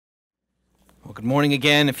Well, good morning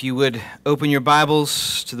again. If you would open your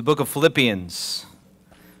Bibles to the book of Philippians.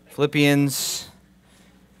 Philippians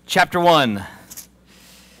chapter 1.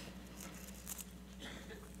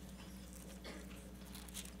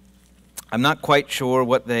 I'm not quite sure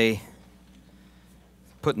what they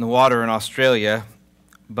put in the water in Australia,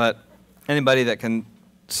 but anybody that can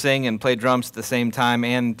sing and play drums at the same time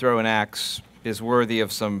and throw an axe is worthy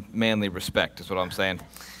of some manly respect, is what I'm saying.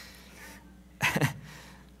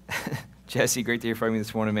 Jesse, great to hear from you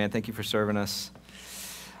this morning, man. Thank you for serving us.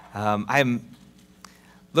 I'm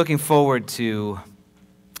looking forward to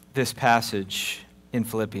this passage in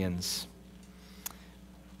Philippians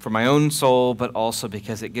for my own soul, but also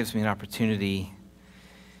because it gives me an opportunity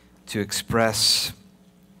to express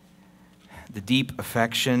the deep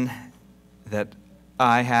affection that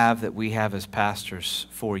I have, that we have as pastors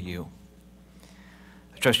for you.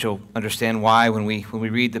 I trust you'll understand why when we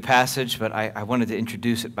read the passage, but I wanted to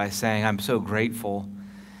introduce it by saying I'm so grateful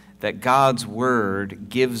that God's Word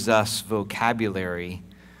gives us vocabulary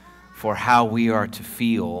for how we are to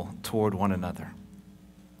feel toward one another.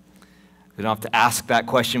 We don't have to ask that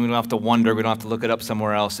question. We don't have to wonder. We don't have to look it up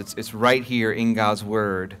somewhere else. It's right here in God's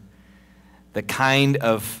Word, the kind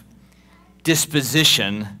of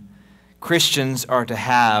disposition Christians are to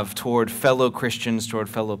have toward fellow Christians, toward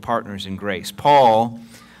fellow partners in grace. Paul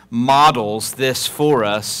models this for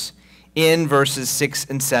us in verses 6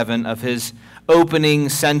 and 7 of his opening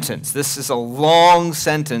sentence. This is a long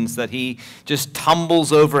sentence that he just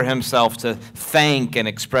tumbles over himself to thank and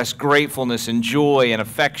express gratefulness and joy and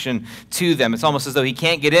affection to them. It's almost as though he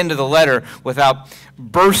can't get into the letter without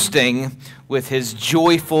bursting with his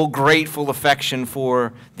joyful, grateful affection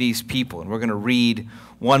for these people. And we're going to read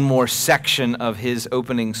one more section of his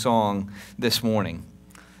opening song this morning.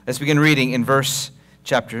 Let's begin reading in verse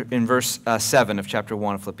 7 of chapter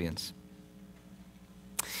 1 of Philippians.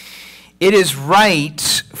 It is right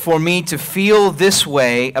for me to feel this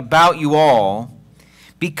way about you all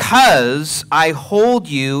because I hold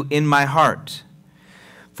you in my heart.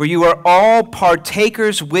 For you are all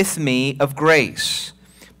partakers with me of grace,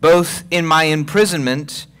 both in my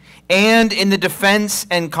imprisonment and in the defense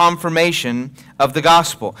and confirmation of the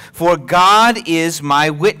gospel. For God is my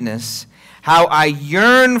witness, how I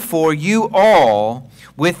yearn for you all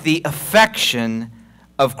with the affection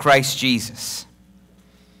of Christ Jesus.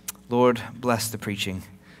 Lord, bless the preaching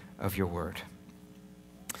of your word.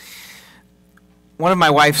 One of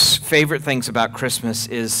my wife's favorite things about Christmas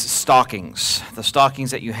is stockings. The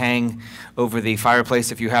stockings that you hang over the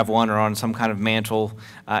fireplace if you have one, or on some kind of mantle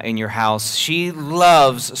in your house. She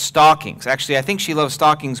loves stockings. Actually, I think she loves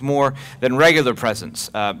stockings more than regular presents.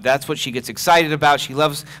 That's what she gets excited about. She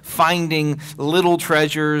loves finding little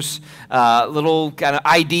treasures, little kind of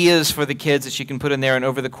ideas for the kids that she can put in there. And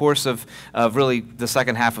over the course of really the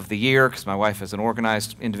second half of the year, because my wife is an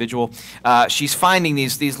organized individual, she's finding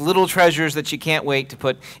these little treasures that she can't wait to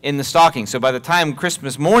put in the stocking. So by the time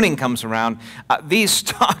Christmas morning comes around, these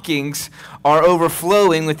stockings are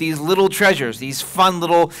overflowing with these little treasures, these fun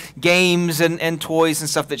little games and toys and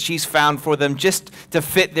stuff that she's found for them just to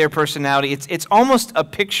fit their personality. It's almost a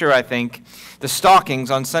picture, I think, the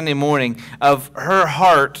stockings on Sunday morning, of her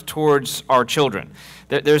heart towards our children.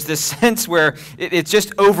 There's this sense where it's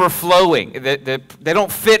just overflowing. They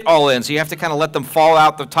don't fit all in, so you have to kind of let them fall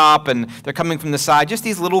out the top, and they're coming from the side. Just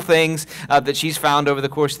these little things that she's found over the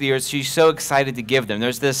course of the years. She's so excited to give them.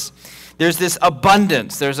 There's this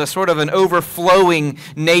abundance. There's a sort of an overflowing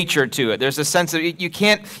nature to it. There's a sense of you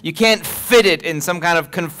can't fit it in some kind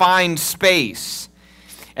of confined space.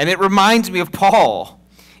 And it reminds me of Paul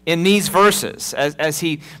in these verses, as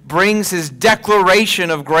he brings his declaration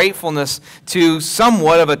of gratefulness to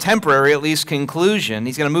somewhat of a temporary, at least, conclusion.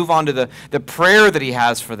 He's going to move on to the prayer that he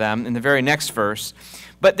has for them in the very next verse.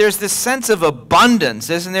 But there's this sense of abundance,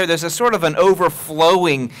 isn't there? There's a sort of an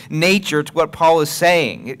overflowing nature to what Paul is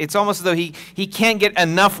saying. It's almost as though he can't get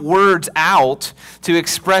enough words out to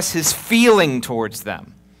express his feeling towards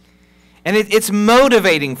them. And it's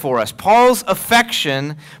motivating for us. Paul's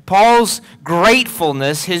affection, Paul's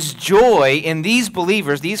gratefulness, his joy in these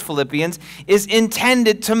believers, these Philippians, is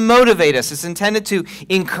intended to motivate us. It's intended to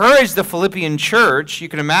encourage the Philippian church. You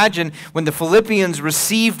can imagine when the Philippians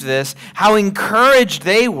received this, how encouraged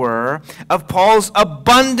they were of Paul's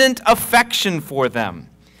abundant affection for them.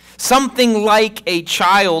 Something like a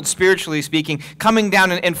child, spiritually speaking, coming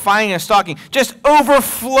down and finding a stocking, just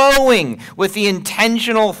overflowing with the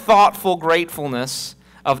intentional, thoughtful gratefulness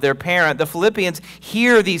of their parent. The Philippians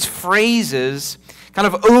hear these phrases kind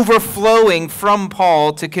of overflowing from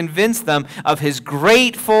Paul to convince them of his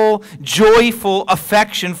grateful, joyful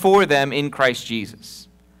affection for them in Christ Jesus.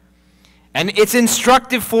 And it's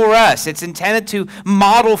instructive for us. It's intended to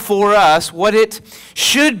model for us what it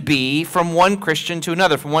should be from one Christian to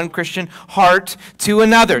another, from one Christian heart to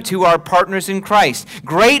another, to our partners in Christ.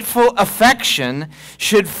 Grateful affection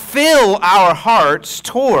should fill our hearts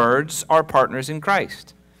towards our partners in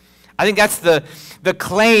Christ. I think that's the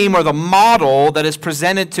claim or the model that is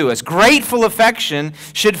presented to us. Grateful affection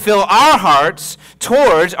should fill our hearts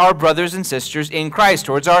towards our brothers and sisters in Christ,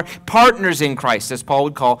 towards our partners in Christ, as Paul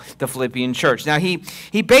would call the Philippian church. Now, he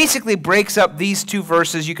basically breaks up these two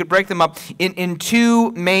verses. You could break them up in two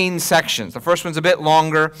main sections. The first one's a bit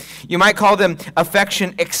longer. You might call them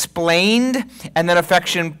affection explained and then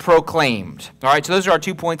affection proclaimed. All right, so those are our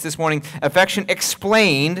 2 points this morning. Affection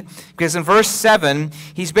explained, because in verse 7,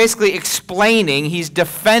 he's basically explaining, he's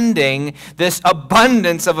defending this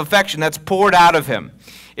abundance of affection that's poured out of him.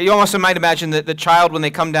 You almost might imagine that the child, when they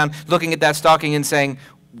come down looking at that stocking and saying,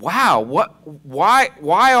 wow, why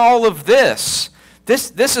all of this?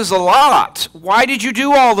 This is a lot. Why did you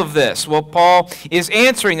do all of this? Well, Paul is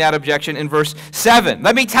answering that objection in verse 7.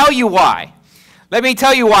 Let me tell you why. Let me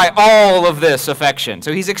tell you why all of this affection.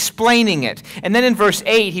 So he's explaining it. And then in verse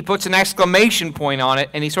 8, he puts an exclamation point on it,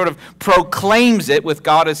 and he sort of proclaims it with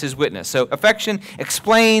God as his witness. So affection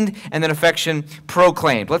explained, and then affection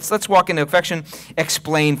proclaimed. Let's walk into affection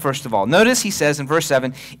explained first of all. Notice he says in verse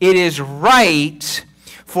 7, it is right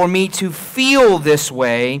for me to feel this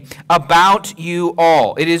way about you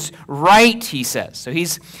all. It is right, he says. So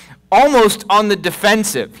he's almost on the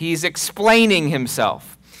defensive. He's explaining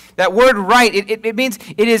himself. That word right, it means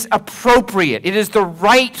it is appropriate. It is the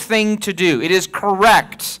right thing to do. It is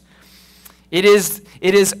correct. It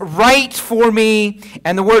is right for me.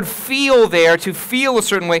 And the word feel there, to feel a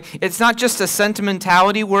certain way, it's not just a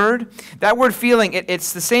sentimentality word. That word feeling,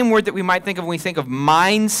 it's the same word that we might think of when we think of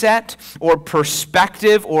mindset or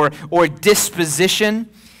perspective or disposition.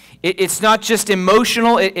 It's not just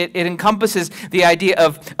emotional. It encompasses the idea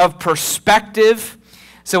of perspective.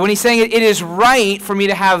 So when he's saying it is right for me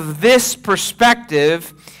to have this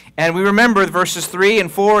perspective, and we remember verses 3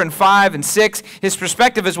 and 4 and 5 and 6, his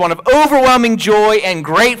perspective is one of overwhelming joy and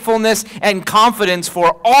gratefulness and confidence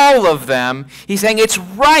for all of them. He's saying it's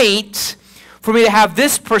right for me to have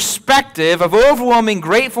this perspective of overwhelming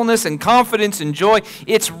gratefulness and confidence and joy.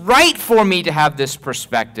 It's right for me to have this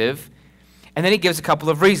perspective. And then he gives a couple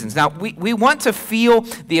of reasons. Now, we want to feel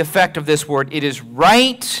the effect of this word. It is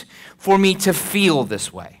right for me to feel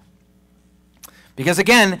this way. Because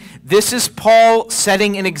again, this is Paul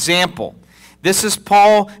setting an example. This is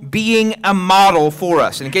Paul being a model for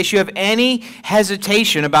us. And in case you have any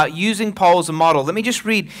hesitation about using Paul as a model, let me just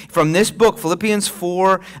read from this book, Philippians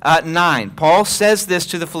 4:9. Paul says this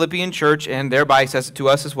to the Philippian church, and thereby says it to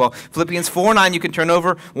us as well. Philippians 4:9, you can turn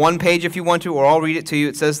over one page if you want to, or I'll read it to you.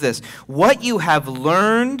 It says this: what you have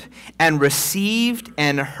learned and received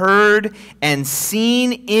and heard and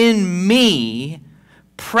seen in me,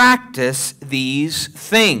 practice these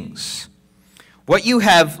things. What you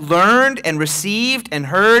have learned and received and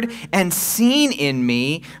heard and seen in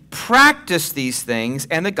me, practice these things,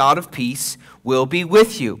 and the God of peace will be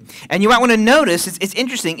with you. And you might want to notice, it's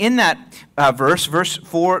interesting, in that verse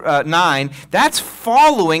 4:9, that's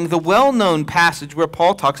following the well-known passage where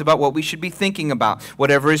Paul talks about what we should be thinking about.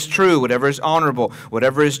 Whatever is true, whatever is honorable,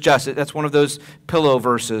 whatever is just. That's one of those pillow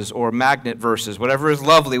verses or magnet verses. Whatever is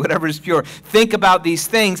lovely, whatever is pure. Think about these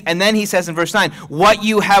things. And then he says in verse 9, what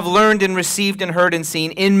you have learned and received and heard and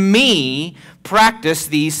seen in me, practice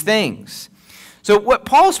these things. So what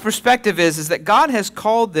Paul's perspective is that God has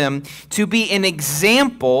called them to be an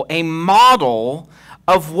example, a model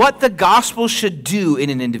of what the gospel should do in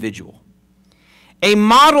an individual. A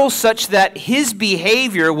model such that his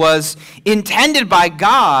behavior was intended by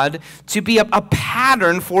God to be a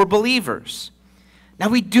pattern for believers. Now,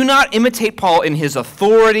 we do not imitate Paul in his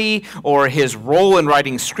authority or his role in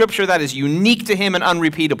writing scripture. That is unique to him and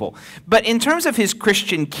unrepeatable. But in terms of his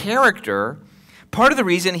Christian character, part of the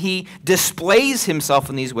reason he displays himself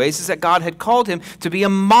in these ways is that God had called him to be a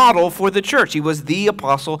model for the church. He was the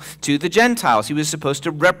apostle to the Gentiles. He was supposed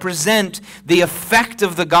to represent the effect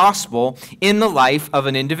of the gospel in the life of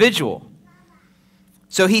an individual.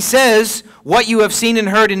 So he says, what you have seen and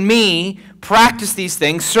heard in me, practice these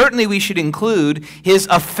things. Certainly we should include his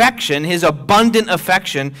affection, his abundant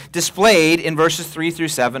affection, displayed in verses 3 through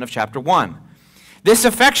 7 of chapter 1. This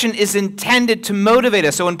affection is intended to motivate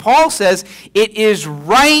us. So when Paul says, it is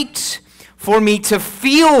right for me to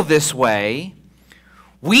feel this way,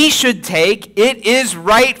 we should take, it is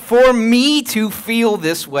right for me to feel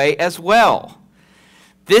this way as well.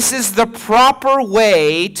 This is the proper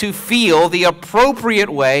way to feel, the appropriate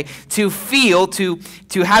way to feel, to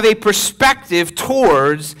have a perspective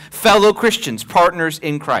towards fellow Christians, partners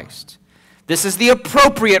in Christ. This is the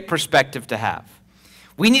appropriate perspective to have.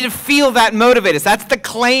 We need to feel that motivate us. That's the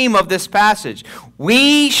claim of this passage.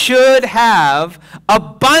 We should have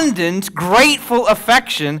abundant, grateful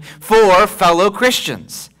affection for fellow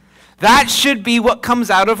Christians. That should be what comes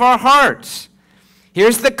out of our hearts.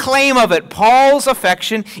 Here's the claim of it. Paul's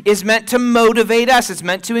affection is meant to motivate us. It's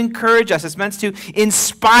meant to encourage us. It's meant to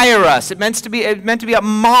inspire us. It's meant to be a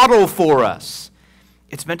model for us.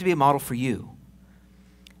 It's meant to be a model for you.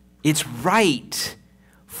 It's right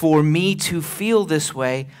for me to feel this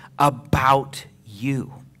way about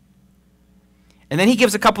you. And then he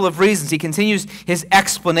gives a couple of reasons. He continues his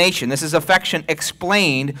explanation. This is affection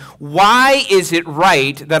explained. Why is it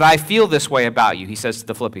right that I feel this way about you? He says to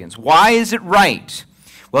the Philippians. Why is it right?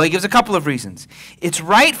 Well, he gives a couple of reasons. It's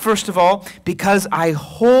right, first of all, because I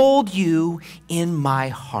hold you in my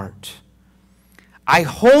heart. I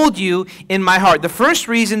hold you in my heart. The first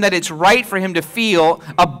reason that it's right for him to feel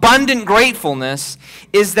abundant gratefulness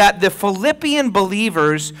is that the Philippian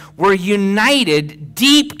believers were united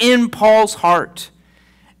deep in Paul's heart.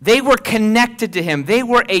 They were connected to him. They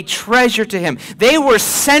were a treasure to him. They were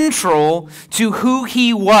central to who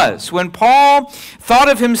he was. When Paul thought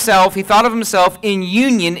of himself, he thought of himself in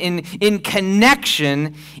union, in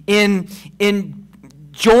connection, in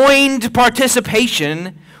joined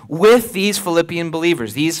participation with these Philippian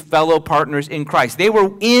believers, these fellow partners in Christ. They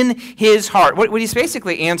were in his heart. What he's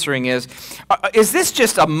basically answering is this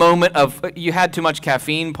just a moment of, you had too much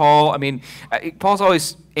caffeine, Paul? I mean, Paul's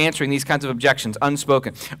always answering these kinds of objections,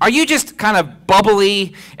 unspoken. Are you just kind of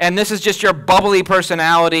bubbly, and this is just your bubbly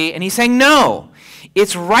personality? And he's saying, no,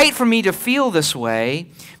 it's right for me to feel this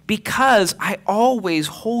way because I always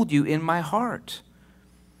hold you in my heart.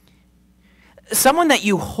 Someone that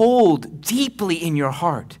you hold deeply in your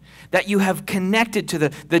heart, that you have connected to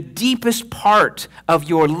the deepest part of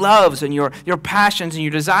your loves and your passions and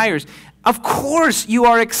your desires, of course you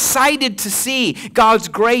are excited to see God's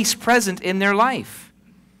grace present in their life.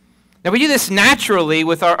 Now we do this naturally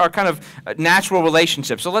with our kind of natural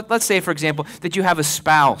relationships. So let's say, for example, that you have a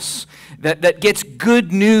spouse that gets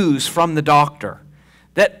good news from the doctor.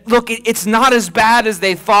 That, look, it's not as bad as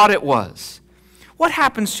they thought it was. What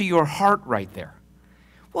happens to your heart right there?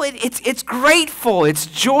 Well, it's grateful, it's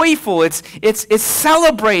joyful, it's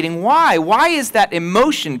celebrating. Why? Why is that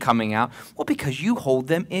emotion coming out? Well, because you hold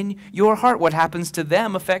them in your heart. What happens to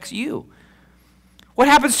them affects you. What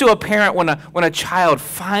happens to a parent when a child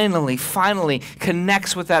finally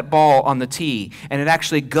connects with that ball on the tee and it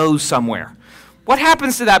actually goes somewhere? What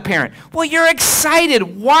happens to that parent? Well, you're excited.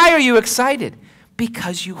 Why are you excited?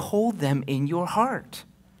 Because you hold them in your heart.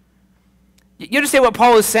 You understand what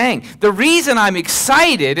Paul is saying? The reason I'm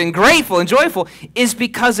excited and grateful and joyful is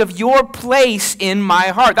because of your place in my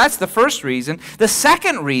heart. That's the first reason. The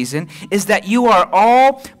second reason is that you are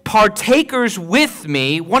all partakers with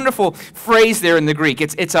me. Wonderful phrase there in the Greek.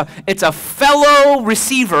 It's a fellow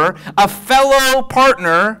receiver, a fellow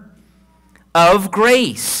partner of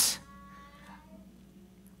grace.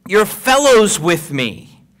 You're fellows with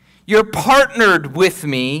me. You're partnered with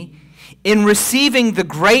me in receiving the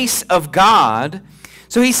grace of God.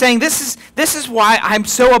 So he's saying, this is why I'm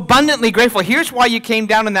so abundantly grateful. Here's why you came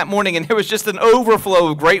down in that morning and there was just an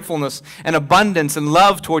overflow of gratefulness and abundance and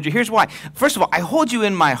love toward you. Here's why. First of all, I hold you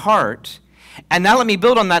in my heart. And now let me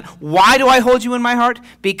build on that. Why do I hold you in my heart?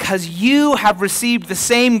 Because you have received the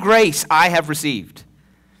same grace I have received.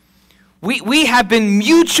 We have been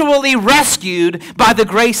mutually rescued by the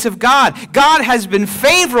grace of God. God has been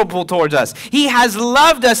favorable towards us. He has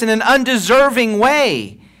loved us in an undeserving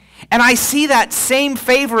way. And I see that same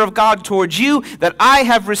favor of God towards you that I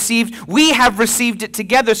have received. We have received it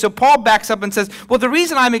together. So Paul backs up and says, well, the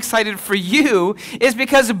reason I'm excited for you is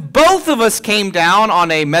because both of us came down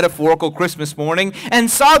on a metaphorical Christmas morning and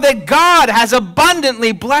saw that God has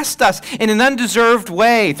abundantly blessed us in an undeserved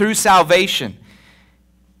way through salvation.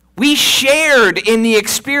 We shared in the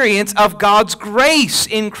experience of God's grace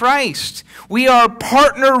in Christ. We are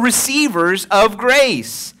partner receivers of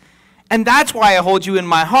grace. And that's why I hold you in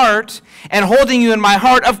my heart. And holding you in my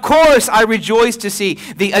heart, of course, I rejoice to see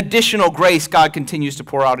the additional grace God continues to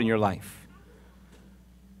pour out in your life.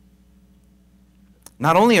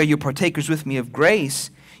 Not only are you partakers with me of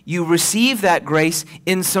grace, you receive that grace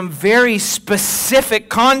in some very specific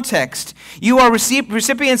context. You are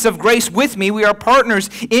recipients of grace with me. We are partners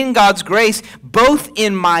in God's grace, both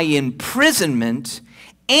in my imprisonment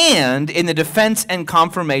and in the defense and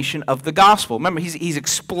confirmation of the gospel. Remember, he's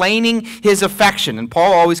explaining his affection, and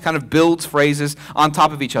Paul always kind of builds phrases on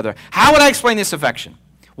top of each other. How would I explain this affection?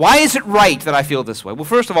 Why is it right that I feel this way? Well,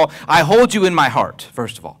 first of all, I hold you in my heart,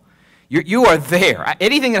 first of all. You are there.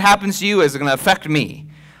 Anything that happens to you is going to affect me.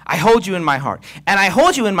 I hold you in my heart. And I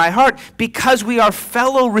hold you in my heart because we are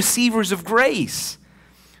fellow receivers of grace.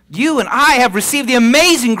 You and I have received the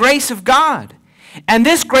amazing grace of God. And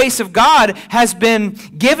this grace of God has been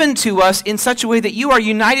given to us in such a way that you are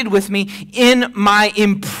united with me in my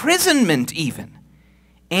imprisonment even,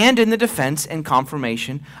 and in the defense and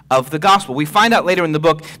confirmation of the gospel. We find out later in the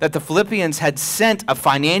book that the Philippians had sent a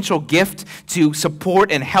financial gift to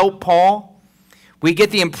support and help Paul. We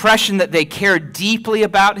get the impression that they cared deeply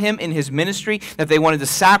about him in his ministry, that they wanted to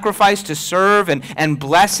sacrifice to serve and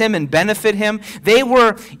bless him and benefit him. They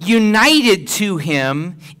were united to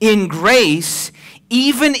him in grace,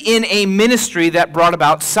 even in a ministry that brought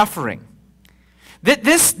about suffering.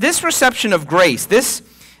 This reception of grace, this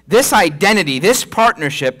identity, this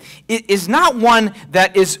partnership is not one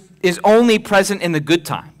that is only present in the good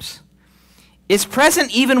times. It's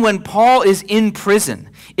present even when Paul is in prison.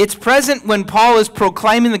 It's present when Paul is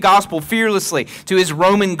proclaiming the gospel fearlessly to his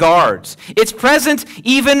Roman guards. It's present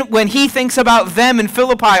even when he thinks about them in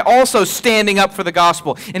Philippi also standing up for the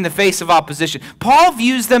gospel in the face of opposition. Paul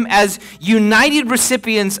views them as united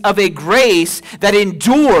recipients of a grace that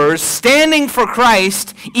endures, standing for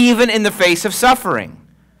Christ even in the face of suffering.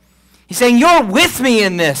 He's saying, you're with me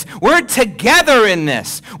in this. We're together in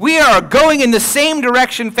this. We are going in the same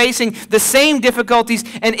direction, facing the same difficulties.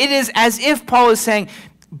 And it is as if Paul is saying,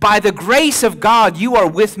 by the grace of God, you are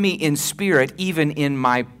with me in spirit, even in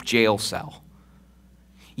my jail cell.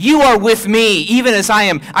 You are with me, even as I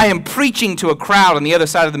am preaching to a crowd on the other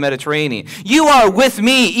side of the Mediterranean. You are with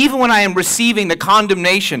me, even when I am receiving the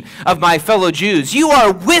condemnation of my fellow Jews. You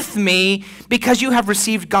are with me because you have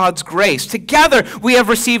received God's grace. Together we have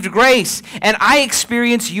received grace, and I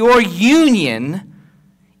experience your union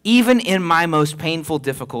even in my most painful,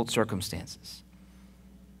 difficult circumstances.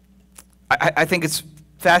 I think it's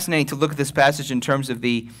fascinating to look at this passage in terms of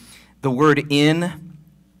the word in.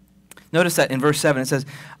 Notice that in verse 7 it says,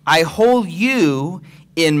 I hold you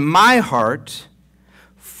in my heart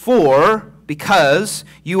because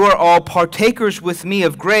you are all partakers with me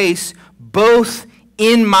of grace, both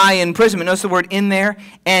in my imprisonment. Notice the word in there,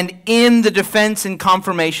 and in the defense and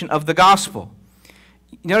confirmation of the gospel.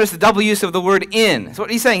 Notice the double use of the word in. That's what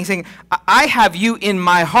he's saying. He's saying, I have you in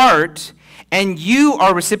my heart, and you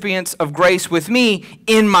are recipients of grace with me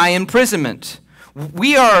in my imprisonment.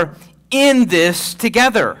 We are in this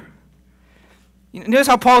together. Notice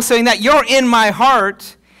how Paul's saying that. You're in my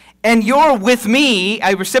heart, and you're with me,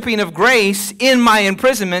 a recipient of grace, in my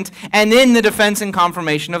imprisonment, and in the defense and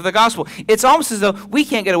confirmation of the gospel. It's almost as though we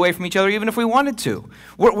can't get away from each other even if we wanted to.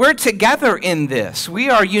 We're together in this. We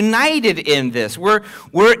are united in this. We're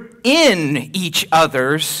in each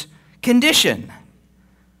other's condition.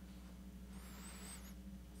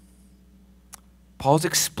 Paul's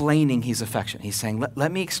explaining his affection. He's saying,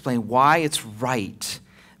 let me explain why it's right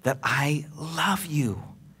that I love you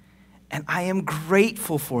and I am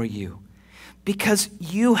grateful for you because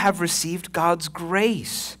you have received God's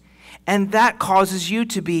grace, and that causes you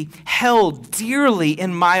to be held dearly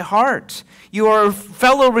in my heart. You are a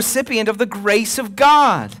fellow recipient of the grace of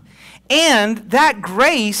God, and that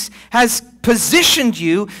grace has positioned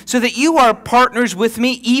you so that you are partners with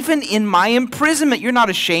me even in my imprisonment. You're not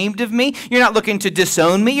ashamed of me. You're not looking to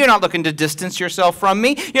disown me. You're not looking to distance yourself from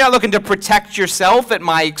me. You're not looking to protect yourself at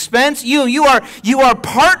my expense. You are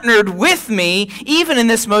partnered with me even in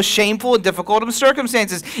this most shameful and difficult of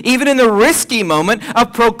circumstances, even in the risky moment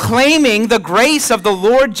of proclaiming the grace of the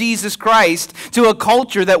Lord Jesus Christ to a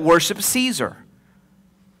culture that worships Caesar.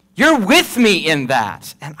 You're with me in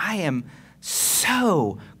that, and I am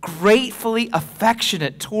so gratefully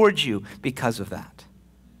affectionate towards you because of that.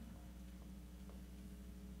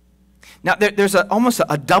 Now, there's almost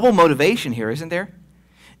a double motivation here, isn't there?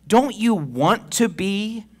 Don't you want to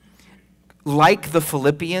be like the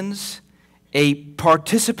Philippians, a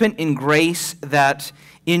participant in grace that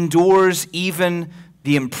endures even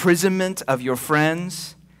the imprisonment of your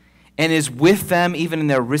friends and is with them even in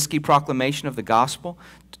their risky proclamation of the gospel?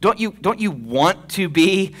 Don't you want to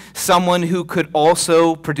be someone who could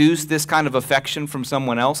also produce this kind of affection from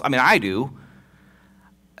someone else? I mean, I do.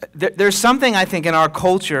 There's something, I think, in our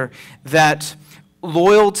culture that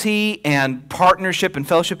loyalty and partnership and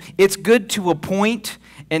fellowship, it's good to a point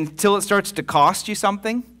until it starts to cost you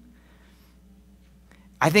something.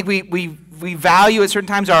 I think we value at certain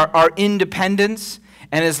times our independence,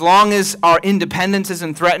 And as long as our independence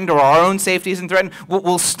isn't threatened or our own safety isn't threatened,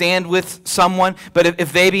 we'll stand with someone. But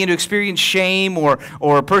if they begin to experience shame or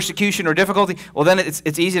persecution or difficulty, well, then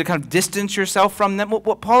it's easy to kind of distance yourself from them.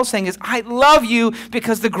 What Paul's saying is, I love you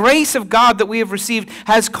because the grace of God that we have received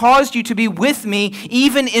has caused you to be with me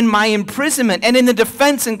even in my imprisonment and in the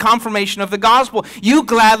defense and confirmation of the gospel. You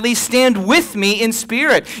gladly stand with me in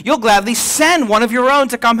spirit. You'll gladly send one of your own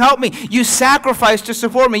to come help me. You sacrifice to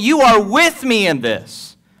support me. You are with me in this.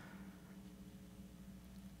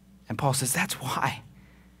 And Paul says, that's why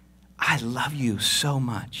I love you so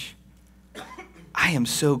much. I am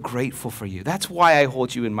so grateful for you. That's why I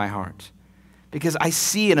hold you in my heart. Because I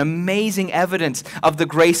see an amazing evidence of the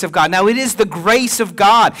grace of God. Now, it is the grace of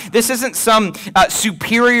God. This isn't some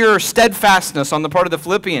superior steadfastness on the part of the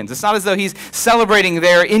Philippians. It's not as though he's celebrating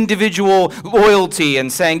their individual loyalty and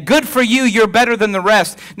saying, good for you, you're better than the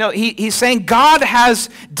rest. No, he's saying God has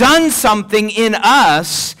done something in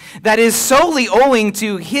us that is solely owing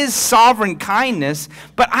to his sovereign kindness,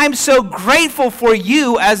 but I'm so grateful for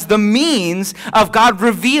you as the means of God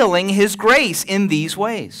revealing his grace in these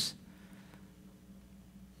ways.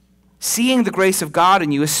 Seeing the grace of God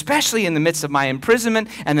in you, especially in the midst of my imprisonment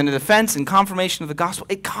and in the defense and confirmation of the gospel,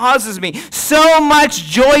 it causes me so much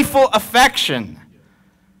joyful affection.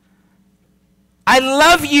 I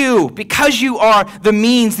love you because you are the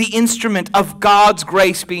means, the instrument of God's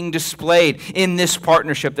grace being displayed in this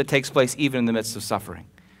partnership that takes place even in the midst of suffering.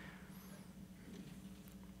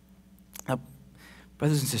 Now,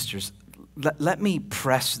 brothers and sisters, let me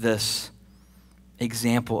press this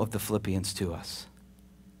example of the Philippians to us.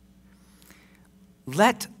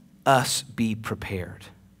 Let us be prepared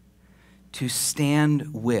to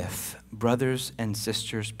stand with brothers and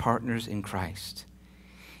sisters, partners in Christ,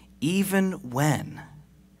 even when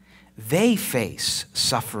they face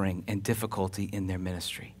suffering and difficulty in their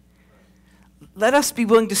ministry. Let us be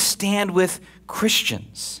willing to stand with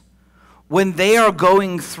Christians when they are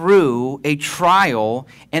going through a trial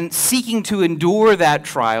and seeking to endure that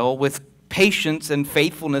trial with patience and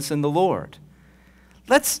faithfulness in the Lord.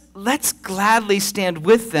 Let's gladly stand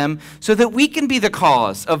with them so that we can be the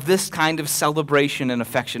cause of this kind of celebration and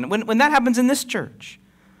affection. When that happens in this church,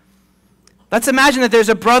 let's imagine that there's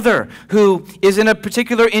a brother who is in a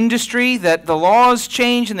particular industry that the laws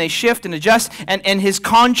change and they shift and adjust, and his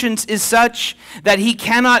conscience is such that he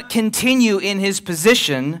cannot continue in his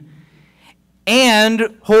position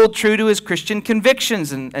and hold true to his Christian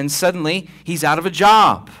convictions, and suddenly he's out of a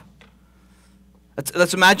job.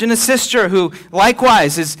 Let's imagine a sister who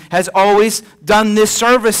likewise has always done this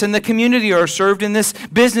service in the community or served in this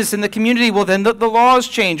business in the community. Well, then the laws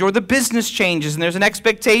change or the business changes and there's an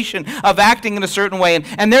expectation of acting in a certain way,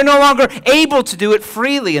 and they're no longer able to do it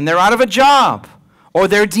freely and they're out of a job, or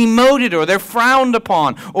they're demoted, or they're frowned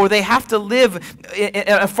upon, or they have to live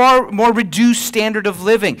a far more reduced standard of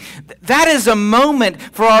living. That is a moment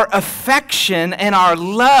for our affection and our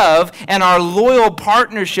love and our loyal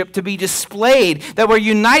partnership to be displayed, that we're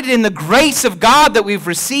united in the grace of God that we've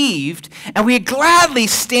received, and we gladly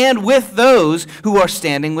stand with those who are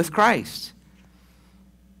standing with Christ.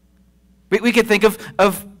 We could think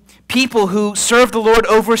of people who serve the Lord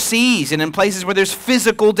overseas and in places where there's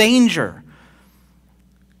physical danger.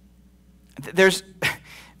 There's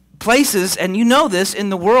places, and you know this, in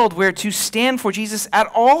the world where to stand for Jesus at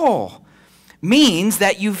all means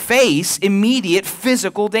that you face immediate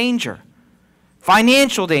physical danger.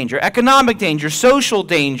 Financial danger, economic danger, social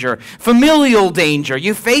danger, familial danger.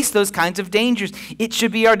 You face those kinds of dangers. It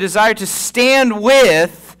should be our desire to stand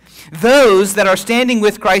with those that are standing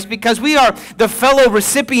with Christ, because we are the fellow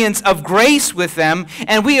recipients of grace with them,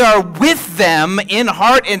 and we are with them in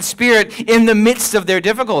heart and spirit in the midst of their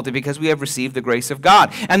difficulty, because we have received the grace of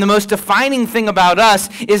God. And the most defining thing about us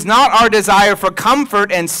is not our desire for comfort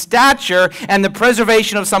and stature and the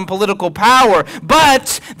preservation of some political power,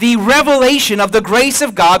 but the revelation of the grace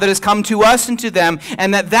of God that has come to us and to them,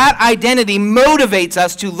 and that identity motivates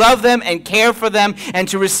us to love them and care for them and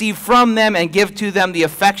to receive from them and give to them the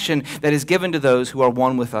affection that is given to those who are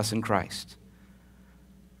one with us in Christ.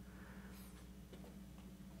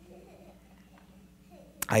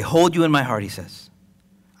 I hold you in my heart, he says.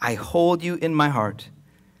 I hold you in my heart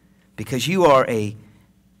because you are a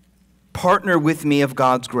partner with me of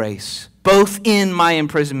God's grace, both in my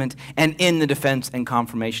imprisonment and in the defense and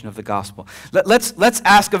confirmation of the gospel. Let's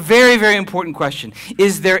ask a very, very important question.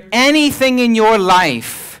 Is there anything in your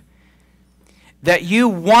life that you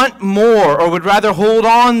want more or would rather hold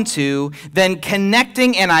on to than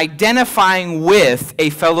connecting and identifying with a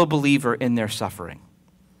fellow believer in their suffering?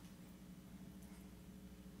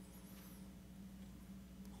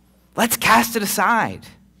 Let's cast it aside.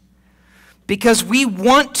 because we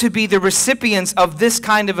want to be the recipients of this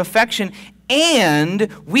kind of affection, and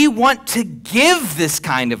we want to give this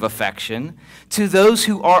kind of affection to those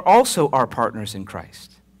who are also our partners in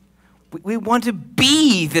Christ. We want to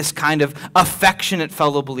be this kind of affectionate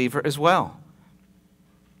fellow believer as well.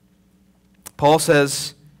 Paul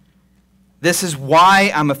says, this is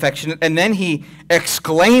why I'm affectionate, and then he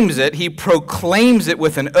exclaims it, he proclaims it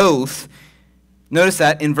with an oath. Notice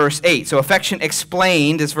that in verse 8. So affection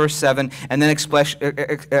explained is verse 7, and then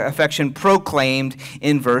affection proclaimed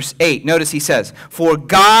in verse 8. Notice he says, for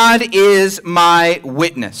God is my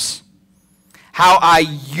witness, how I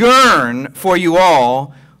yearn for you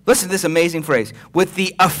all. Listen to this amazing phrase, with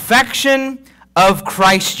the affection of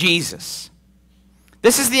Christ Jesus.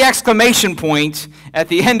 This is the exclamation point at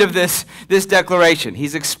the end of this declaration.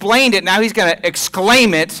 He's explained it. Now he's going to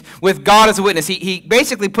exclaim it with God as a witness. He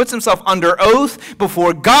basically puts himself under oath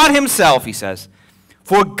before God himself, he says.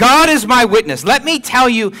 For God is my witness. Let me tell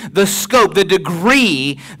you the scope, the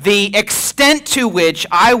degree, the extent to which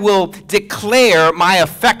I will declare my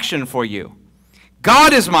affection for you.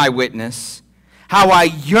 God is my witness, how I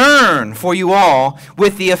yearn for you all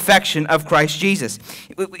with the affection of Christ Jesus.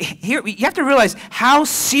 Here, you have to realize how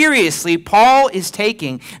seriously Paul is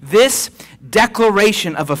taking this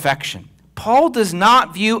declaration of affection. Paul does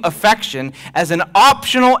not view affection as an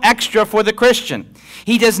optional extra for the Christian.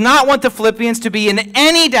 He does not want the Philippians to be in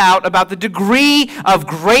any doubt about the degree of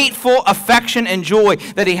grateful affection and joy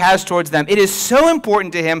that he has towards them. It is so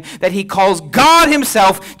important to him that he calls God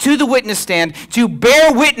himself to the witness stand to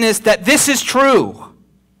bear witness that this is true.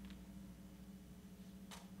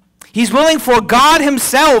 He's willing for God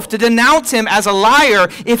himself to denounce him as a liar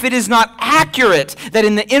if it is not accurate that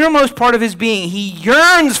in the innermost part of his being he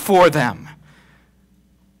yearns for them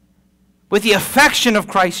with the affection of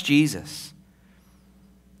Christ Jesus.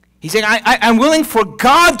 He's saying, I'm willing for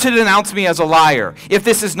God to denounce me as a liar if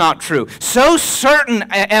this is not true. So certain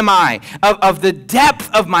am I of the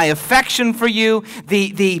depth of my affection for you,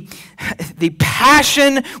 the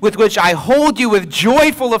passion with which I hold you with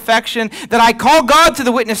joyful affection, that I call God to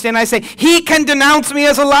the witness stand and I say, he can denounce me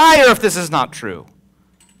as a liar if this is not true.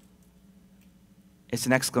 It's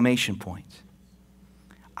an exclamation point.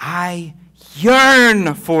 I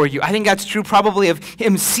yearn for you. I think that's true probably of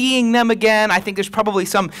him seeing them again. I think there's probably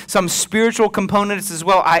some spiritual components as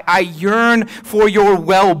well. I yearn for your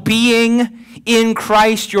well-being in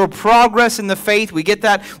Christ, your progress in the faith. We get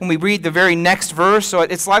that when we read the very next verse. So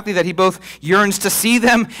it's likely that he both yearns to see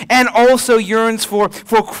them and also yearns for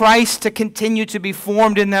Christ to continue to be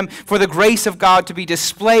formed in them, for the grace of God to be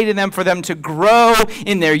displayed in them, for them to grow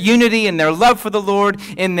in their unity, in their love for the Lord,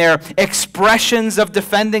 in their expressions of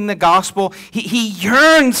defending the gospel. He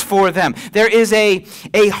yearns for them. There is a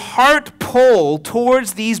heart pull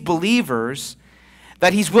towards these believers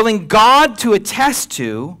that he's willing God to attest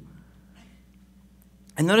to.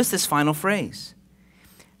 And notice this final phrase.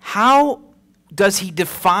 How does he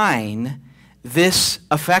define this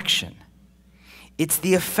affection? It's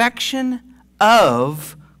the affection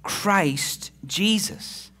of Christ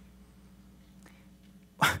Jesus.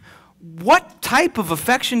 What type of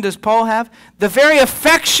affection does Paul have? The very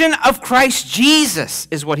affection of Christ Jesus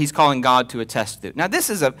is what he's calling God to attest to. Now, this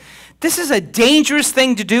is a dangerous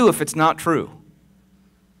thing to do if it's not true.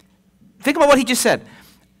 Think about what he just said.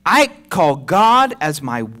 I call God as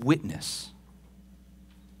my witness.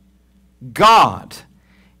 God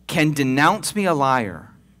can denounce me a liar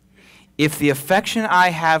if the affection I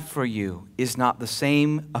have for you is not the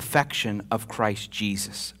same affection of Christ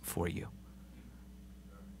Jesus for you.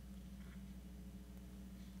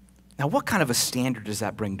 Now, what kind of a standard does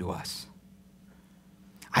that bring to us?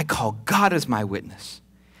 I call God as my witness.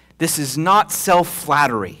 This is not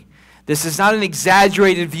self-flattery. This is not an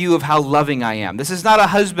exaggerated view of how loving I am. This is not a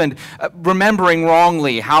husband remembering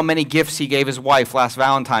wrongly how many gifts he gave his wife last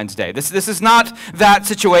Valentine's Day. This is not that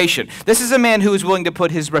situation. This is a man who is willing to put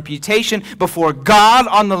his reputation before God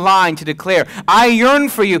on the line to declare, I yearn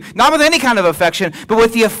for you, not with any kind of affection, but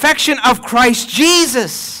with the affection of Christ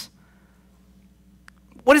Jesus.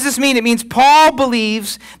 What does this mean? It means Paul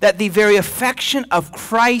believes that the very affection of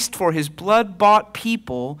Christ for his blood-bought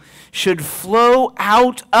people should flow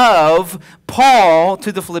out of Paul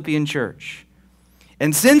to the Philippian church.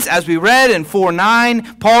 And since, as we read in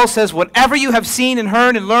 4:9, Paul says, whatever you have seen and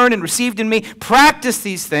heard and learned and received in me, practice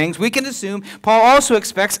these things, we can assume Paul also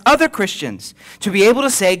expects other Christians to be able to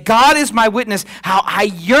say, God is my witness, how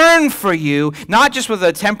I yearn for you, not just with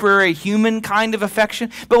a temporary human kind of affection,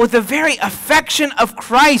 but with the very affection of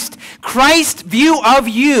Christ. Christ's view of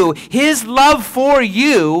you, his love for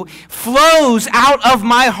you, flows out of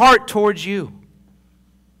my heart towards you.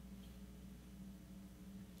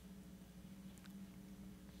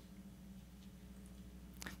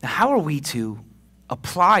 Now, how are we to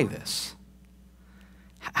apply this?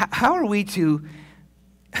 How are we to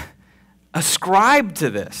ascribe to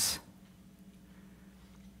this?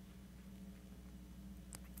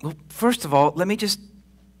 Well, first of all, let me just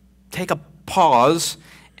take a pause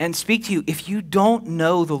and speak to you. If you don't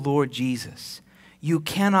know the Lord Jesus, you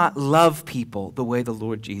cannot love people the way the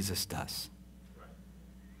Lord Jesus does.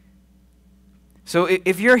 So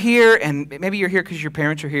if you're here, and maybe you're here because your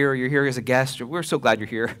parents are here, or you're here as a guest, or we're so glad you're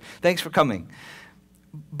here. Thanks for coming.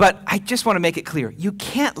 But I just want to make it clear, you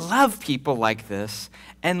can't love people like this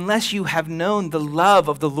unless you have known the love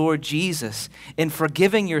of the Lord Jesus in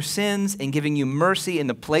forgiving your sins and giving you mercy in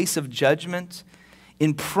the place of judgment,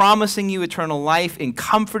 in promising you eternal life, in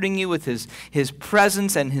comforting you with his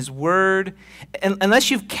presence and his word. And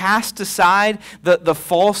unless you've cast aside the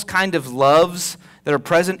false kind of loves that are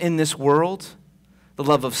present in this world, the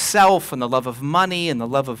love of self and the love of money and the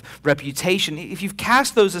love of reputation, if you've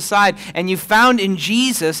cast those aside and you've found in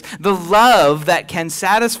Jesus the love that can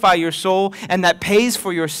satisfy your soul and that pays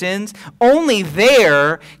for your sins, only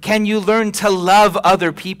there can you learn to love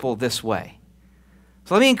other people this way.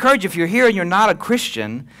 So let me encourage you, if you're here and you're not a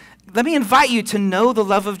Christian, let me invite you to know the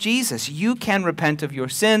love of Jesus. You can repent of your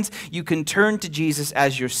sins. You can turn to Jesus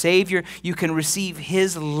as your Savior. You can receive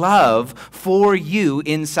his love for you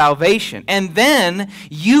in salvation. And then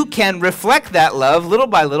you can reflect that love little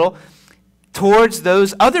by little towards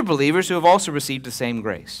those other believers who have also received the same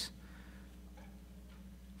grace.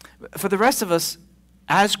 For the rest of us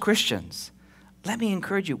as Christians, let me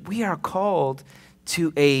encourage you, we are called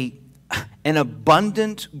to an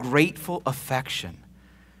abundant, grateful affection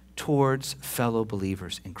towards fellow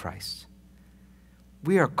believers in Christ.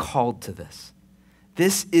 We are called to this.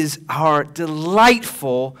 This is our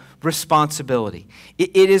delightful responsibility.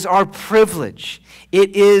 It is our privilege.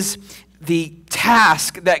 It is the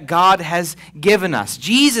task that God has given us.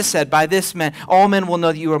 Jesus said, by this man, all men will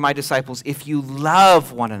know that you are my disciples if you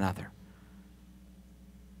love one another.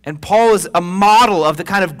 And Paul is a model of the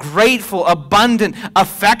kind of grateful, abundant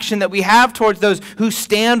affection that we have towards those who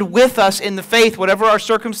stand with us in the faith, whatever our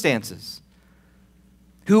circumstances,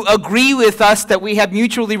 who agree with us that we have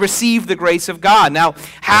mutually received the grace of God. Now,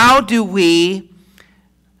 how do we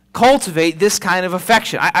cultivate this kind of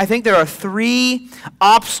affection? I think there are three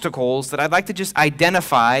obstacles that I'd like to just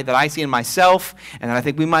identify that I see in myself and that I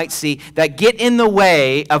think we might see that get in the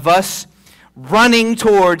way of us running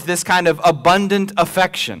towards this kind of abundant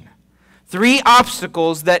affection. Three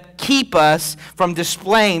obstacles that keep us from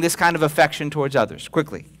displaying this kind of affection towards others.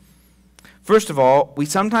 Quickly. First of all, we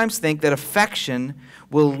sometimes think that affection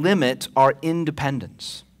will limit our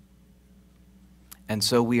independence. And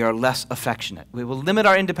so we are less affectionate. We will limit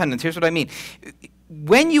our independence. Here's what I mean.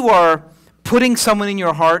 When you are putting someone in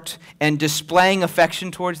your heart and displaying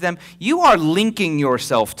affection towards them, you are linking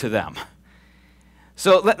yourself to them.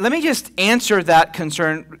 So let me just answer that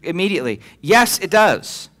concern immediately. Yes, it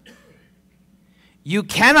does. You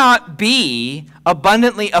cannot be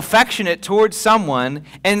abundantly affectionate towards someone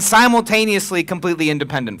and simultaneously completely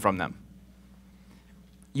independent from them.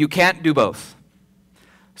 You can't do both.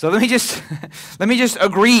 So let me just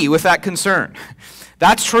agree with that concern.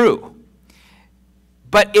 That's true.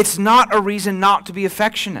 But it's not a reason not to be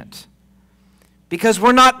affectionate. Because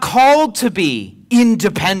we're not called to be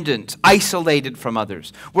independent, isolated from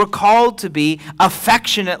others. We're called to be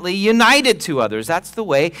affectionately united to others. That's the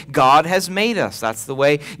way God has made us. That's the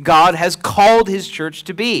way God has called his church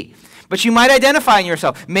to be. But you might identify in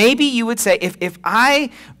yourself. Maybe you would say, if I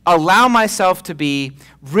allow myself to be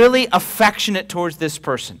really affectionate towards this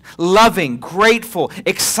person, loving, grateful,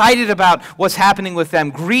 excited about what's happening with them,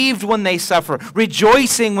 grieved when they suffer,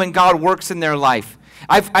 rejoicing when God works in their life,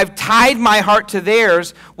 I've tied my heart to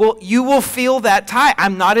theirs. Well, you will feel that tie.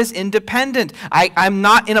 I'm not as independent. I'm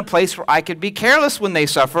not in a place where I could be careless when they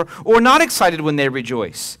suffer or not excited when they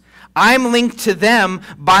rejoice. I'm linked to them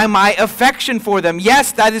by my affection for them.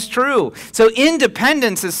 Yes, that is true. So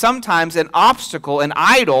independence is sometimes an obstacle, an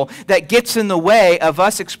idol that gets in the way of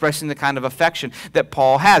us expressing the kind of affection that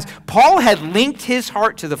Paul has. Paul had linked his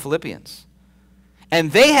heart to the Philippians,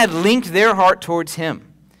 and they had linked their heart towards him.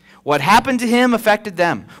 What happened to him affected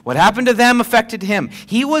them. What happened to them affected him.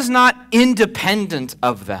 He was not independent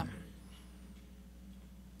of them.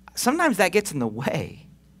 Sometimes that gets in the way.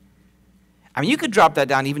 I mean, you could drop that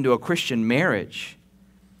down even to a Christian marriage.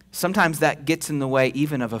 Sometimes that gets in the way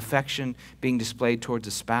even of affection being displayed towards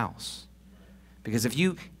a spouse. Because if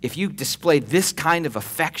you display this kind of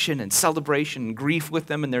affection and celebration and grief with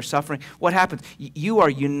them and their suffering, what happens? You are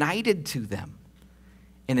united to them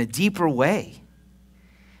in a deeper way.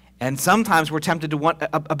 And sometimes we're tempted to want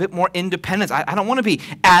a bit more independence. I don't want to be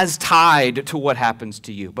as tied to what happens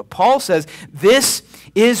to you. But Paul says, this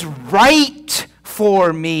is right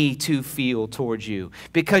for me to feel towards you,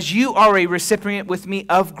 because you are a recipient with me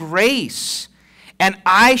of grace. And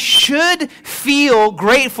I should feel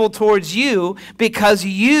grateful towards you because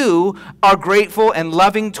you are grateful and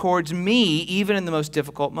loving towards me, even in the most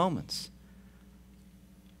difficult moments.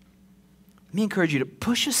 Let me encourage you to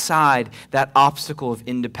push aside that obstacle of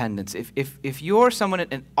independence. If you're someone,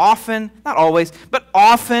 and often, not always, but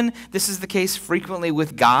often, this is the case frequently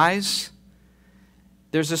with guys,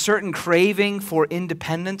 there's a certain craving for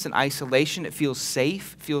independence and isolation. It feels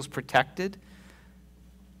safe, it feels protected.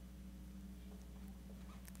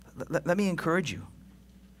 Let me encourage you.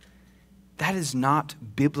 That is not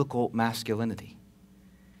biblical masculinity.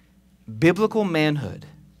 Biblical manhood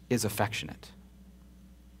is affectionate.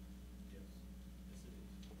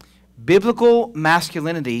 Biblical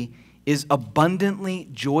masculinity is abundantly,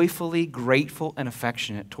 joyfully grateful and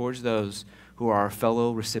affectionate towards those who are our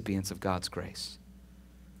fellow recipients of God's grace.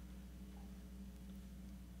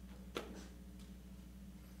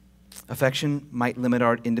 Affection might limit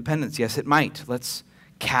our independence. Yes, it might. Let's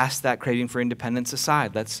cast that craving for independence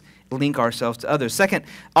aside. Let's link ourselves to others. Second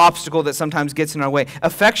obstacle that sometimes gets in our way.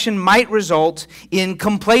 Affection might result in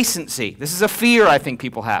complacency. This is a fear I think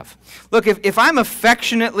people have. Look, if I'm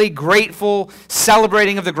affectionately grateful,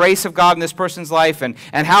 celebrating of the grace of God in this person's life and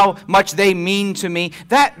how much they mean to me,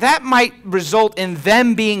 that might result in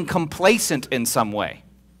them being complacent in some way.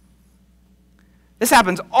 This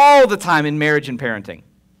happens all the time in marriage and parenting.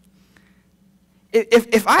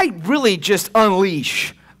 If I really just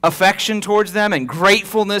unleash affection towards them and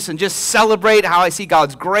gratefulness and just celebrate how I see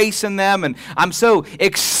God's grace in them, and I'm so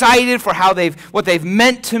excited for what they've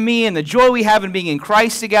meant to me and the joy we have in being in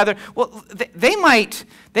Christ together, well, they might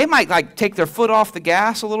like take their foot off the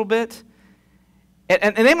gas a little bit,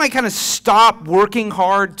 and they might kind of stop working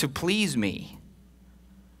hard to please me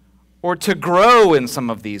or to grow in some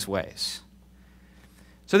of these ways.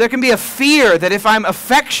 So there can be a fear that if I'm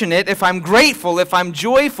affectionate, if I'm grateful, if I'm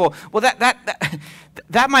joyful, well,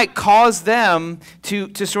 that might cause them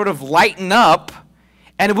to sort of lighten up.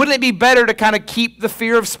 And wouldn't it be better to kind of keep the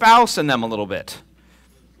fear of spouse in them a little bit?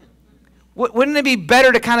 Wouldn't it be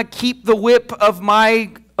better to kind of keep the whip of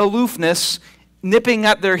my aloofness nipping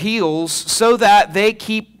at their heels so that they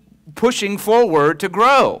keep pushing forward to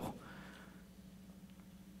grow?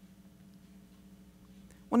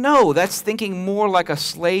 Well, no, that's thinking more like a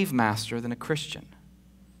slave master than a Christian.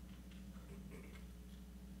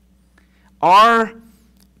 Our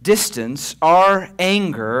distance, our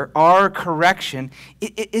anger, our correction,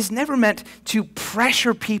 it is never meant to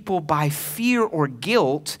pressure people by fear or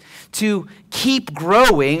guilt to keep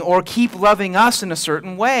growing or keep loving us in a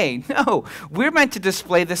certain way. No, we're meant to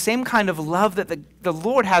display the same kind of love that the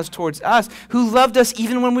Lord has towards us, who loved us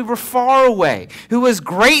even when we were far away, who was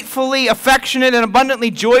gratefully affectionate and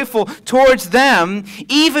abundantly joyful towards them,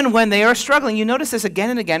 even when they are struggling. You notice this again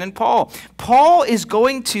and again in Paul. Paul is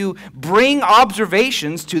going to bring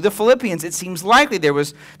observations to the Philippians. It seems likely there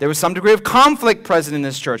was some degree of conflict present in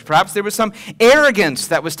this church. Perhaps there was some arrogance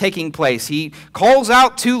that was taking place. He calls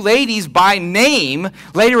out two ladies by name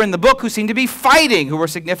later in the book who seem to be fighting, who were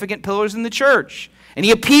significant pillars in the church. And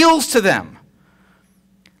he appeals to them.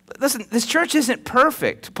 Listen, this church isn't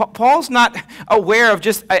perfect. Paul's not aware of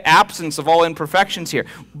just an absence of all imperfections here.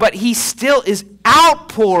 But he still is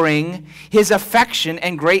outpouring his affection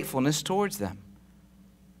and gratefulness towards them.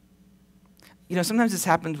 You know, sometimes this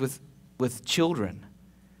happens with children,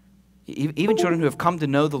 even children who have come to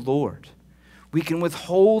know the Lord. We can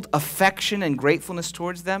withhold affection and gratefulness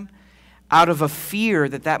towards them out of a fear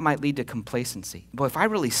that might lead to complacency. Boy, if I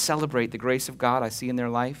really celebrate the grace of God I see in their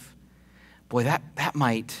life, boy, that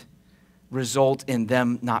might result in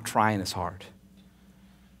them not trying as hard.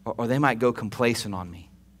 Or they might go complacent on me.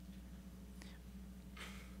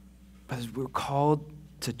 But we're called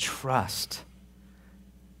to trust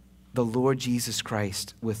the Lord Jesus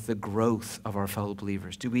Christ with the growth of our fellow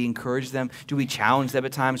believers. Do we encourage them? Do we challenge them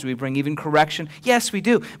at times? Do we bring even correction? Yes, we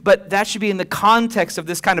do. But that should be in the context of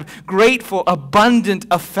this kind of grateful, abundant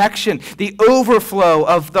affection, the overflow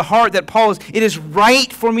of the heart that Paul is. It is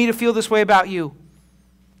right for me to feel this way about you.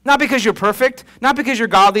 Not because you're perfect, not because you're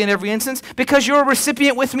godly in every instance, because you're a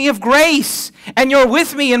recipient with me of grace, and you're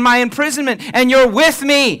with me in my imprisonment, and you're with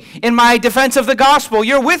me in my defense of the gospel.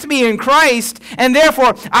 You're with me in Christ, and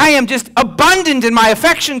therefore I am just abundant in my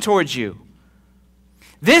affection towards you.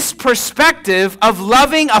 This perspective of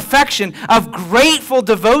loving affection, of grateful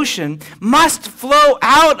devotion, must flow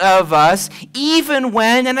out of us even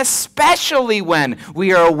when, and especially when,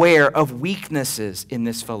 we are aware of weaknesses in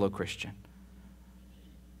this fellow Christian.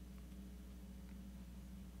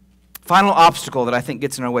 Final obstacle that I think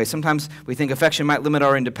gets in our way. Sometimes we think affection might limit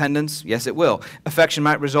our independence. Yes, it will. Affection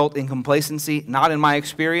might result in complacency. Not in my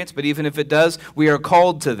experience, but even if it does, we are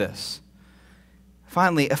called to this.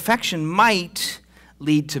 Finally, affection might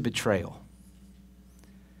lead to betrayal.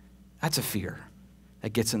 That's a fear that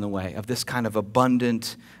gets in the way of this kind of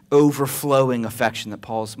abundant, overflowing affection that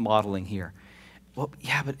Paul's modeling here. Well,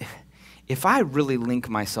 yeah, but if I really link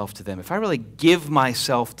myself to them, if I really give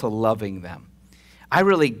myself to loving them, I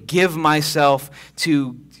really give myself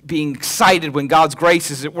to being excited when God's grace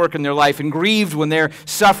is at work in their life and grieved when they're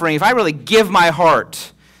suffering, if I really give my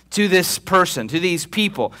heart to this person, to these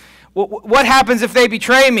people, what happens if they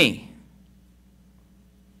betray me?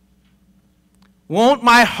 Won't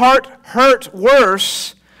my heart hurt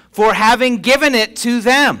worse for having given it to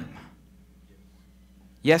them?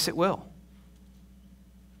 Yes, it will.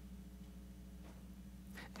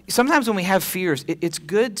 Sometimes when we have fears, it's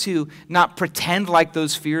good to not pretend like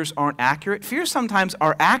those fears aren't accurate. Fears sometimes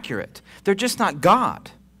are accurate. They're just not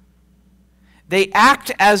God. They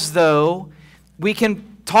act as though we can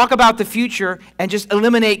talk about the future and just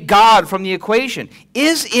eliminate God from the equation.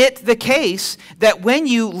 Is it the case that when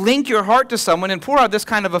you link your heart to someone and pour out this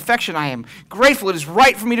kind of affection, I am grateful, it is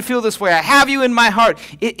right for me to feel this way, I have you in my heart,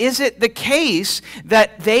 is it the case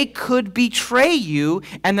that they could betray you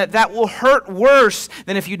and that will hurt worse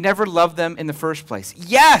than if you'd never loved them in the first place?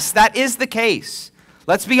 Yes, that is the case.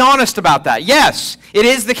 Let's be honest about that. Yes, it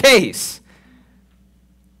is the case.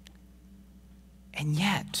 And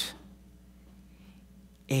yet,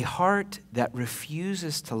 a heart that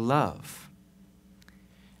refuses to love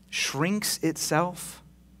shrinks itself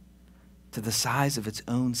to the size of its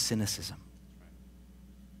own cynicism.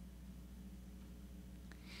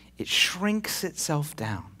 It shrinks itself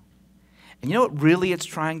down. And you know what really it's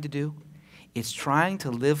trying to do? It's trying to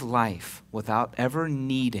live life without ever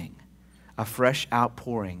needing a fresh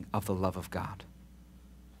outpouring of the love of God.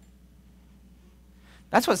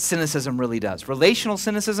 That's what cynicism really does. Relational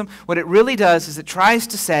cynicism, what it really does is it tries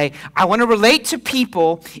to say, I want to relate to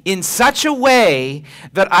people in such a way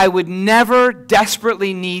that I would never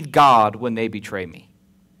desperately need God when they betray me.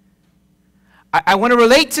 I want to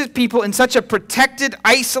relate to people in such a protected,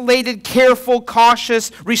 isolated, careful,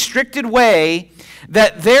 cautious, restricted way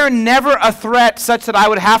that they're never a threat such that I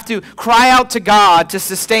would have to cry out to God to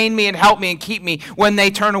sustain me and help me and keep me when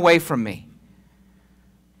they turn away from me.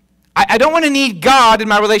 I don't want to need God in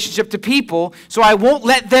my relationship to people, so I won't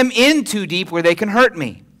let them in too deep where they can hurt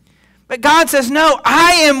me. But God says, no,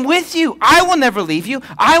 I am with you. I will never leave you.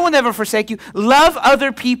 I will never forsake you. Love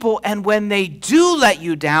other people, and when they do let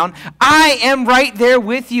you down, I am right there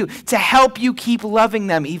with you to help you keep loving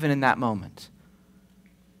them even in that moment.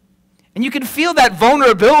 And you can feel that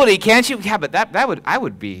vulnerability, can't you? Yeah, but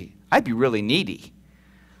I'd be really needy.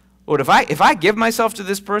 Lord, if I give myself to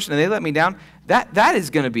this person and they let me down, that is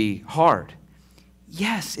going to be hard.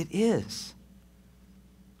 Yes, it is.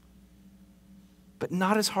 But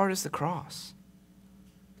not as hard as the cross.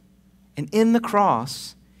 And in the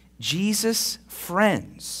cross, Jesus'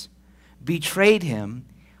 friends betrayed him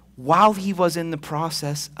while he was in the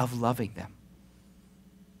process of loving them.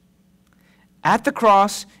 At the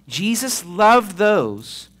cross, Jesus loved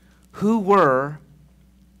those who were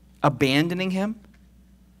abandoning him,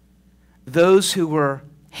 those who were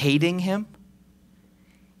hating him.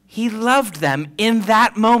 He loved them in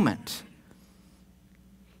that moment.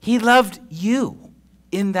 He loved you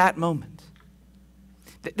in that moment.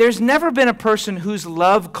 There's never been a person whose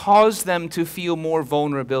love caused them to feel more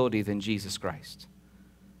vulnerability than Jesus Christ.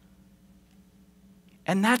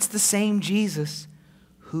 And that's the same Jesus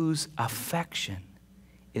whose affection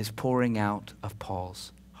is pouring out of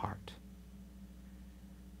Paul's heart.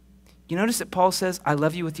 You notice that Paul says, I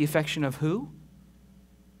love you with the affection of who?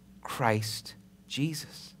 Christ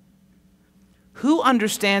Jesus. Who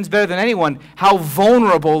understands better than anyone how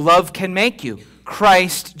vulnerable love can make you?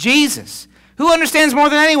 Christ Jesus. Who understands more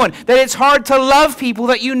than anyone that it's hard to love people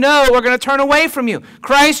that you know are going to turn away from you?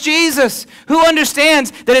 Christ Jesus. Who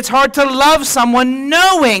understands that it's hard to love someone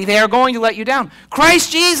knowing they are going to let you down?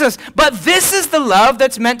 Christ Jesus. But this is the love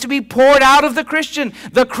that's meant to be poured out of the Christian.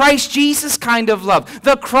 The Christ Jesus kind of love.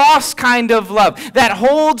 The cross kind of love that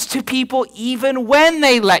holds to people even when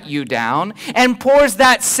they let you down and pours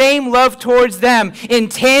that same love towards them in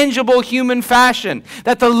tangible human fashion.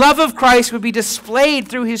 That the love of Christ would be displayed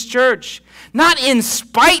through his church. Not in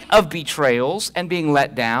spite of betrayals and being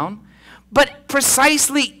let down, but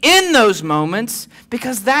precisely in those moments,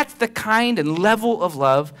 because that's the kind and level of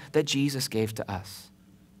love that Jesus gave to us.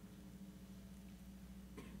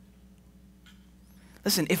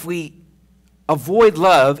 Listen, if we avoid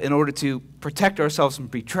love in order to protect ourselves from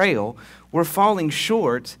betrayal, we're falling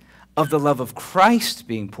short of the love of Christ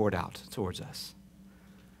being poured out towards us.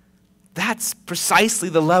 That's precisely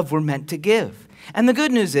the love we're meant to give. And the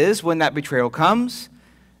good news is, when that betrayal comes,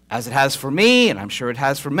 as it has for me, and I'm sure it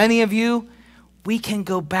has for many of you, we can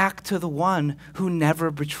go back to the one who never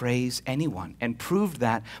betrays anyone and proved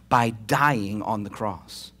that by dying on the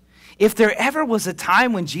cross. If there ever was a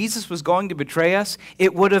time when Jesus was going to betray us,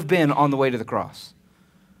 it would have been on the way to the cross.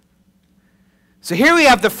 So here we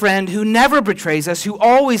have the friend who never betrays us, who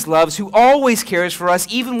always loves, who always cares for us,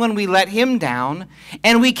 even when we let him down,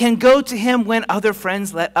 and we can go to him when other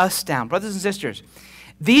friends let us down. Brothers and sisters,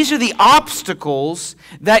 these are the obstacles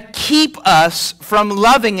that keep us from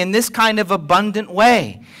loving in this kind of abundant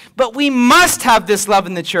way. But we must have this love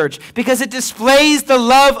in the church because it displays the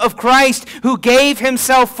love of Christ, who gave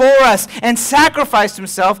himself for us and sacrificed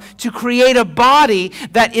himself to create a body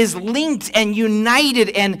that is linked and united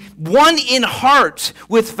and one in heart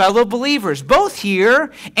with fellow believers, both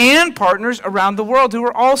here and partners around the world who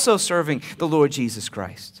are also serving the Lord Jesus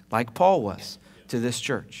Christ, like Paul was to this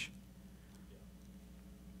church.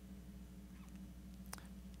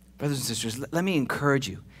 Brothers and sisters, let me encourage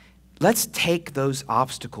you. Let's take those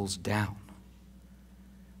obstacles down.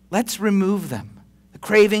 Let's remove them. The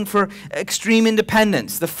craving for extreme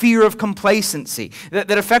independence, the fear of complacency,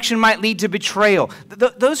 that affection might lead to betrayal.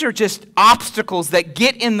 Those are just obstacles that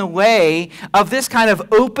get in the way of this kind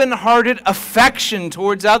of open-hearted affection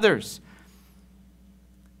towards others.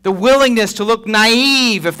 The willingness to look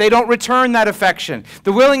naive if they don't return that affection.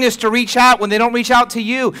 The willingness to reach out when they don't reach out to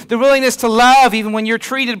you. The willingness to love even when you're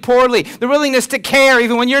treated poorly. The willingness to care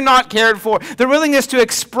even when you're not cared for. The willingness to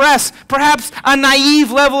express perhaps a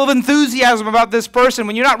naive level of enthusiasm about this person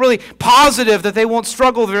when you're not really positive that they won't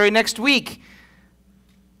struggle the very next week.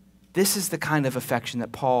 This is the kind of affection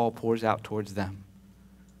that Paul pours out towards them.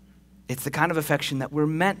 It's the kind of affection that we're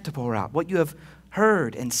meant to pour out. What you have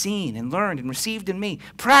heard and seen and learned and received in me.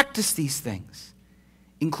 Practice these things,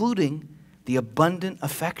 including the abundant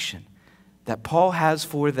affection that Paul has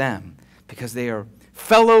for them because they are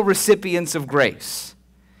fellow recipients of grace.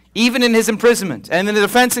 Even in his imprisonment and in the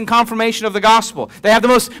defense and confirmation of the gospel, they have the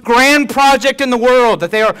most grand project in the world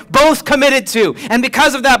that they are both committed to. And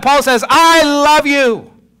because of that, Paul says, I love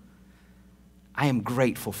you. I am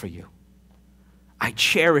grateful for you. I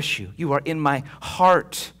cherish you. You are in my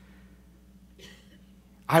heart.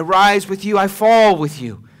 I rise with you, I fall with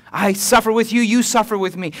you. I suffer with you, you suffer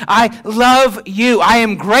with me. I love you. I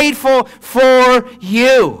am grateful for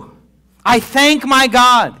you. I thank my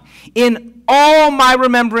God in all my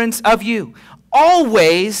remembrance of you.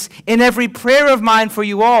 Always in every prayer of mine for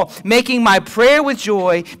you all, making my prayer with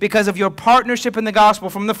joy because of your partnership in the gospel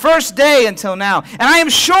from the first day until now. And I am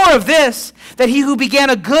sure of this, that he who began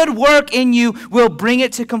a good work in you will bring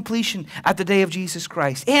it to completion at the day of Jesus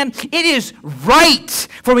Christ. And it is right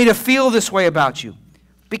for me to feel this way about you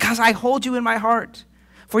because I hold you in my heart.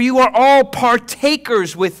 For you are all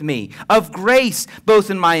partakers with me of grace, both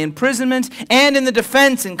in my imprisonment and in the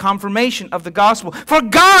defense and confirmation of the gospel. For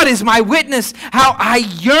God is my witness, how I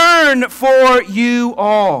yearn for you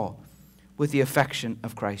all with the affection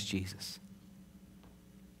of Christ Jesus.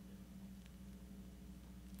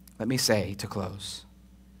 Let me say to close,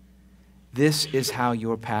 this is how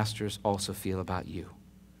your pastors also feel about you.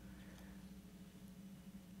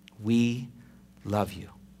 We love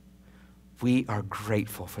you. We are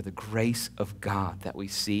grateful for the grace of God that we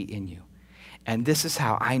see in you. And this is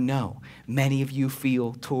how I know many of you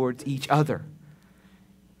feel towards each other.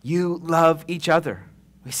 You love each other.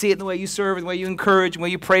 We see it in the way you serve, in the way you encourage, in the way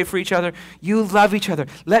you pray for each other. You love each other.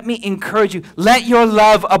 Let me encourage you. Let your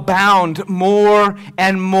love abound more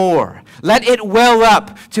and more. Let it well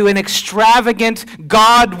up to an extravagant,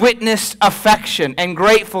 God-witnessed affection and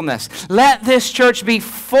gratefulness. Let this church be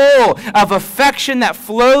full of affection that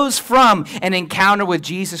flows from an encounter with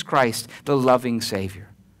Jesus Christ, the loving Savior.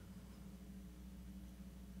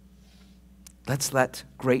 Let's let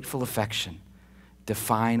grateful affection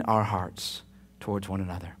define our hearts towards one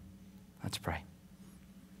another. Let's pray.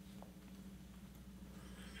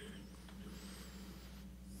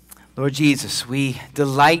 Lord Jesus, we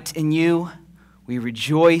delight in you. We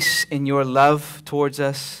rejoice in your love towards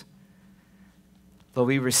us. Lord,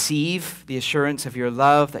 we receive the assurance of your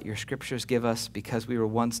love that your scriptures give us because we were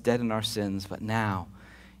once dead in our sins, but now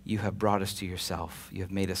you have brought us to yourself. You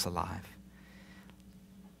have made us alive.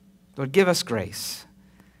 Lord, give us grace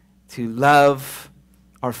to love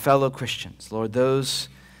our fellow Christians. Lord, those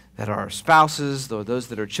that are spouses, Lord, those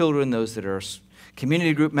that are children, those that are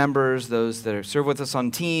community group members, those that serve with us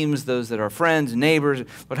on teams, those that are friends, neighbors.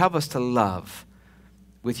 Lord, help us to love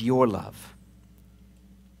with your love.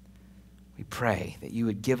 We pray that you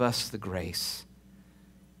would give us the grace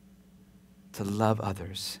to love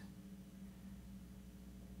others.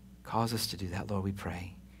 Cause us to do that, Lord, we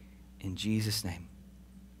pray. In Jesus' name,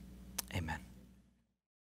 amen.